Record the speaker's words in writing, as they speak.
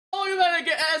Oh, you gotta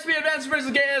get SP Advanced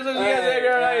versus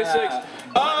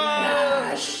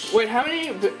Gaberaham96. Wait, how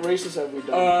many races have we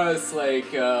done? It's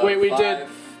like, wait, we did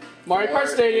Mario Kart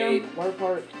Stadium, Water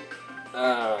Park.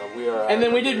 We are. And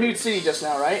then we did Mute City just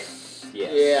now, right?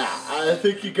 Yes. Yeah, I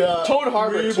think you got Toad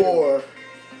Harbor 3 more.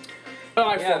 Oh,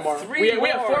 I have 4 more. We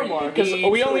have 4 more because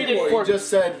we only did 4. You just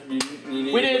said you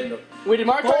need we did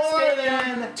Mario Kart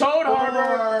Stadium, Toad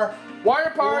Harbor,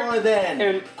 Water Park, more than.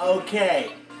 and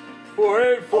Okay.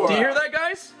 4. Do you hear that,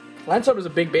 guys? Lancelot is a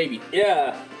big baby.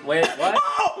 Yeah. Wait, what?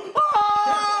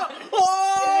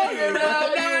 Oh, you're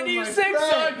not 96,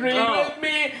 agree with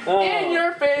me. In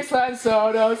your face,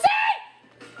 Lancelot.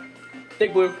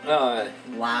 Big Blue.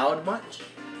 Loud much?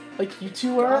 Like you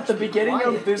two are at the beginning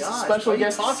of this special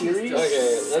guest series.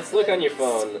 Okay, let's look on your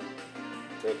phone.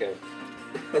 Okay.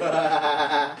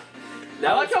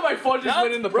 I like how my phone just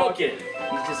went in the broken. pocket.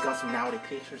 You just got some naughty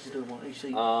pictures you don't want to see.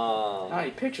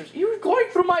 Naughty pictures? You were going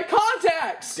through my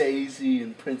contacts! Daisy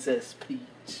and Princess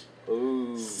Peach.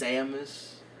 Ooh.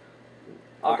 Samus.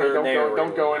 Okay,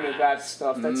 don't go into that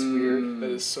stuff. That's weird.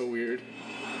 That is so weird.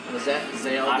 Was that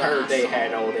Zelda? I heard they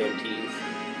had all them teeth.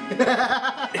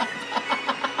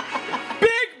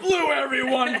 Big Blue,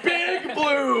 everyone! Big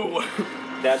Blue!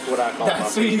 That's what I call my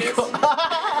penis. What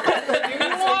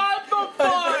the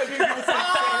fuck? I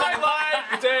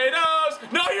like potatoes!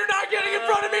 No, you're not getting in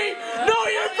front of me! No,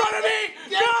 you're in front of me!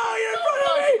 No, you're in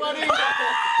front of me!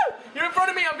 You're in front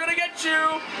of me! I'm gonna get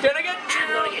you! Gonna get you!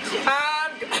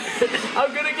 I'm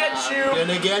gonna get you! I'm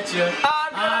gonna get you.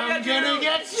 I'm gonna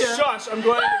get you! Shush! I'm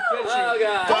going to get you! Oh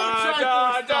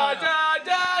god!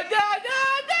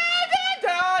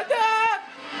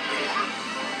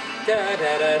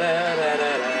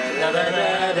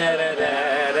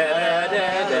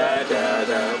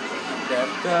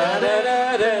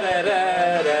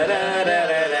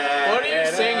 What are you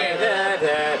singing?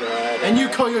 And you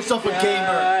call yourself a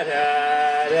gamer.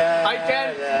 I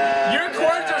can't. Your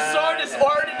chords are so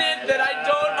disordinate that I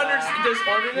don't understand.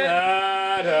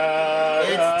 Disordinate?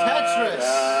 It's Tetris.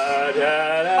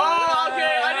 Oh,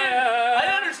 okay. I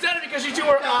didn't understand it because you two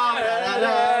were.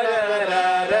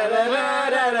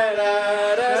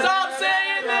 Stop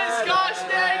saying this gosh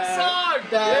dang song!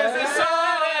 This is so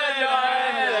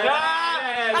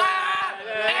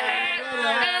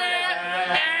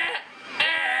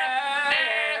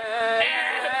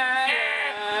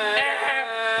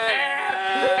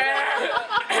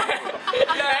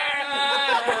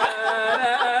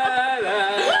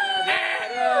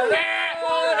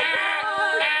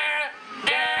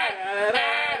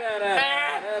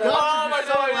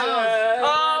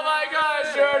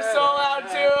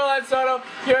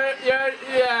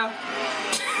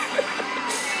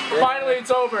Finally,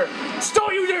 it's over.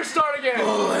 Don't you dare start again!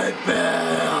 Bullet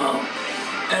Bill.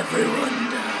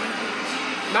 Everyone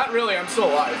dies. Not really, I'm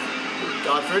still alive.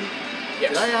 Godfred? Yes.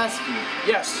 Did I ask you?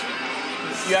 Yes.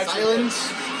 You actually Silence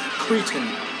Cretin.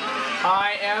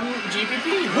 I am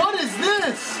GPP. What is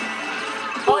this?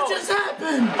 What just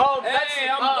happened? Oh, that's,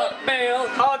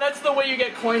 I'm that's the way you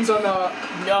get coins on the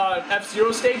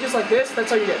F-Zero stages like this. That's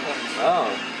how you get coins.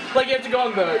 Oh. Like you have to go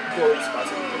on the glowing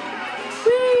spots.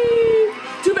 Whee!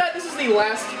 Too bad this is the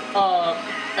last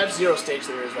F-Zero stage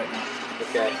there is right now.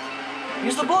 Okay.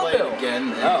 Use the bullet bill.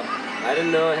 Again, Oh, I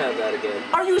didn't know I had that again.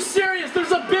 Are you serious?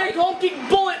 There's a big hulking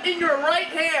bullet in your right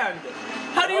hand.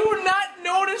 How do you not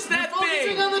notice that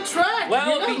thing? on the track.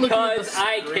 Well, because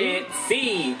I can't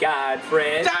see,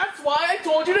 Godfred. That's why I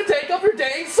told you to take off your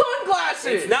dang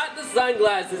sunglasses. It's not the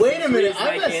sunglasses. Wait a minute,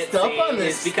 I I can't messed up see. on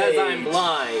this It's because stage. I'm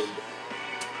blind.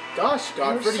 Gosh,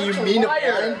 Godfrey, You're you such a mean to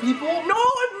liar. blind people? No,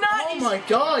 I'm not. Oh my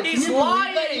God! He's Can you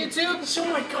lying. believe that, YouTube? Oh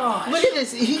my gosh. Look at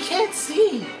this. He can't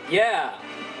see. Yeah.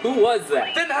 Who was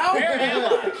that? Then how? Where am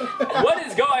I? What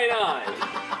is going on?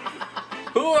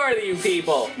 Who are you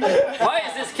people? Why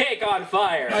is this cake on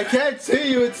fire? I can't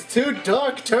see you. It's too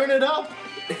dark. Turn it up.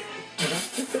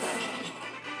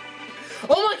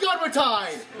 Oh my God, we're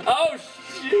tied. Oh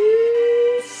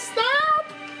shit! Snap!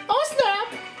 Oh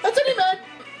snap! That's what he meant.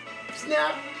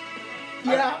 Snap.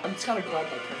 Yeah. I'm just kind of glad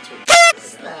my parents are.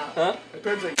 Snap. Huh? My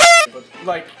parents are. But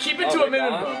like, keep it to they're a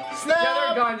minimum. gone? Snap. Yeah,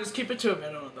 they're gone. Just keep it to a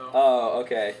minimum though. Oh,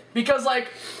 okay. Because like,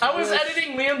 I was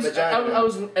editing Liam's. I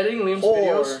was editing Liam's Or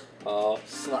videos. Oh.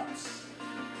 sluts.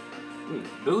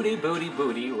 Booty, booty,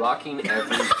 booty, rocking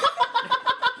every.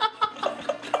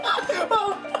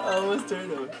 I almost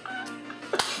turned over.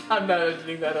 I'm not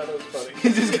editing that out. That was funny.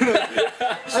 He's just gonna.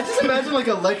 I just imagine like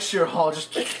a lecture hall,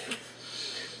 just.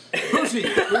 Booty,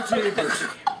 booty, booty.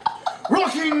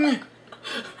 Rocking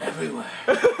everywhere.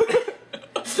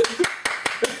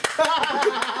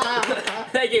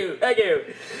 Thank you, thank you.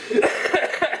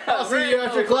 I'll see you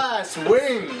after class.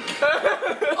 Wing.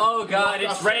 Oh God,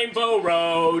 it's Rainbow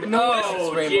Road. No,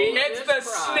 oh, it's Rainbow. It's the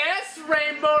SNES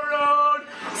Rainbow Road.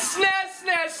 SNES,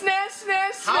 SNES, SNES,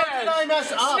 SNES, How did I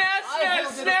mess up? SNES, I SNES,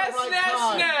 held it SNES, at the right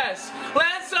time. SNES, SNES.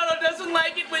 Lance Soto doesn't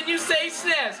like it when you say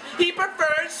SNES. He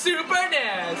prefers Super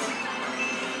NES.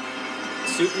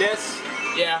 Soupness?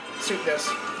 Yeah, Soupness.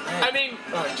 I mean,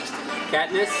 just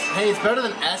Catness? Hey, it's better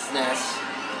than SNES.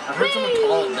 I've heard someone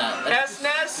call it that. That's just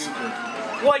SNES?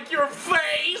 stupid. Like your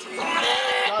face.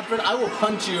 Godfrey, I will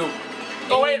punch you.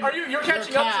 Oh wait, you're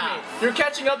catching up to me. You're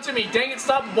catching up to me. Dang it,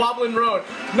 stop wobbling road.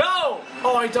 No!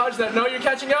 Oh, I dodged that. No, you're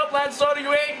catching up, Lance Soto.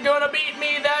 You ain't gonna beat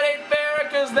me. That ain't fair,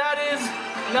 because that is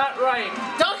not right.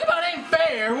 Talk about ain't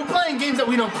fair. We're playing games that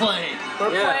we don't play. We're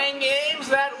playing games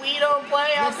that we don't play.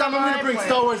 Next time I'm gonna bring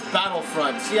Star Wars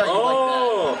Battlefront. See how you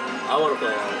Oh, I want to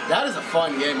play that. that. That is a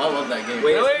fun game. I love that game.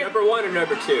 Wait, Really? is it number 1 or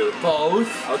number 2?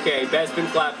 Both. Okay, best spin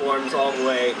platforms all the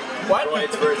way. What?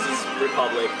 Droids versus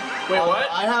Republic. Wait, what?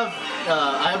 I have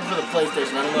for the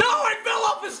PlayStation. I don't know. No, I fell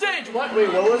off the stage. What?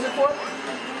 Wait, what was it for?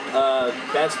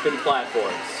 Best spin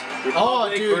platforms. Oh,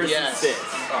 Republic dude, versus yes. Sith.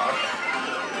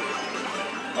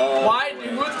 Why?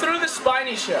 Who threw the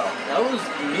spiny shell? That was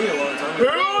me a long time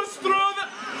ago. Who's threw the?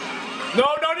 No!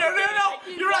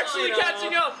 You're actually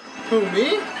catching up. Who,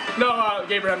 me? No,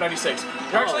 Gaberaham96.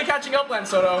 You're actually catching up, Lance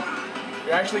Soto.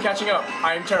 You're actually catching up.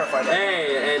 I am terrified.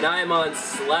 Hey, and I'm on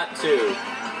slap 2.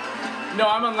 No,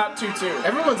 I'm on lap 2 too.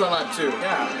 Everyone's on lap 2.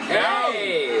 Yeah.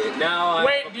 Hey, now I'm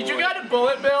Wait, did you get a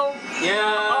bullet bill? Yeah.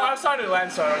 Oh, I started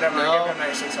Lance Soto. Never mind. No.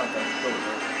 Gaberaham96 something.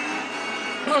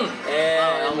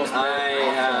 And I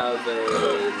have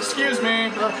a... Excuse me.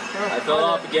 I fell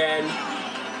off again,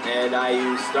 and I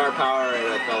used star power, and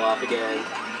I fell off again,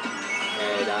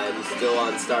 and I'm still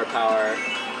on star power,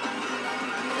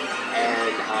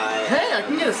 and Hey, I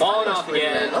can get a fallen status off for you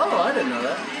again. then. Oh, I didn't know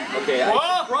that. Okay, I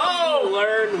should probably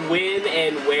learn when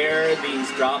and where these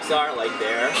drops are, like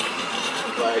there,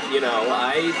 but you know,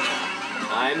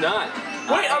 I'm not.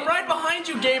 Wait, I'm right behind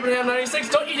you, Gaberaham96.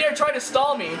 Don't you dare try to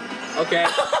stall me. Okay.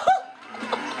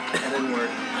 That didn't work.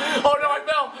 Oh no, I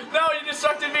fell. No, you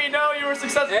distracted me. No, you were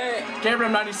successful. Hey.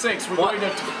 Gaberaham96, we're What?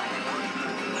 going to...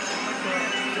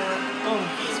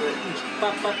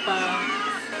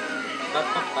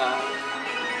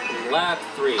 Lap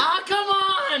 3. Ah, come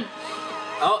on!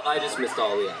 Oh, I just missed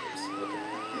all the items.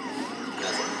 Okay.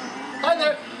 That's it. Hi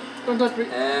there. Don't touch me.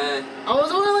 I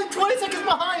was only like 20 seconds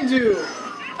behind you.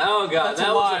 Oh god, That's that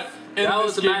a was lot. In that this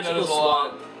was a game, magical that is a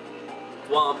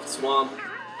lot. swamp.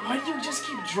 Why do you just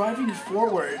keep driving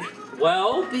forward?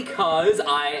 Well, because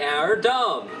I are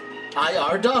dumb. I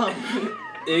are dumb.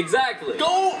 Exactly.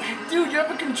 Go! Dude, you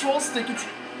have a control stick.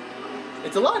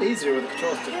 It's a lot easier with a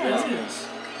control stick. Yeah, it is.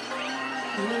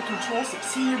 You have a control stick.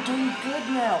 See, you're doing good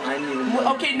now. I didn't even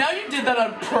know. Okay, now you did that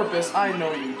on purpose. I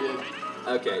know you did.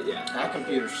 Okay, yeah. That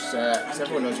computer sucks.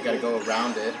 Everyone knows you gotta go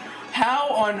around it. How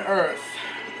on earth?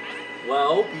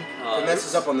 Well, If it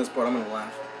messes up on this board, I'm gonna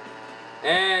laugh.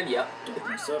 and yep. Don't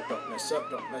mess up, don't mess up,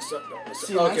 don't mess up, don't mess up.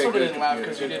 See, I sort of didn't laugh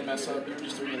because you didn't mess up. You were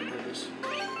just doing it on purpose.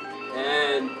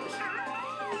 And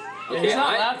Yeah, he's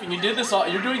not laughing. You did this all.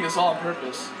 You're doing this all on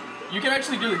purpose. You can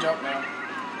actually do the jump now.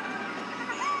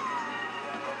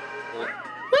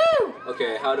 Woo!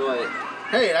 Okay, how do I?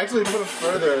 Hey, it actually put it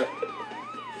further.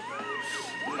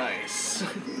 Nice.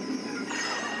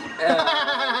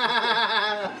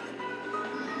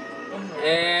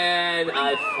 And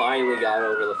I finally got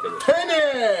over the finish.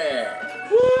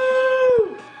 Finish!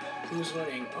 Woo! Who's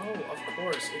winning? Oh, of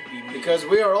course, it'd be me. Because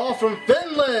we are all from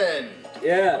Finland!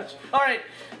 Yeah. All right,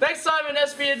 next time an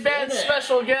SB Advanced Finish.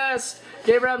 special guest,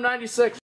 Gaberaham96.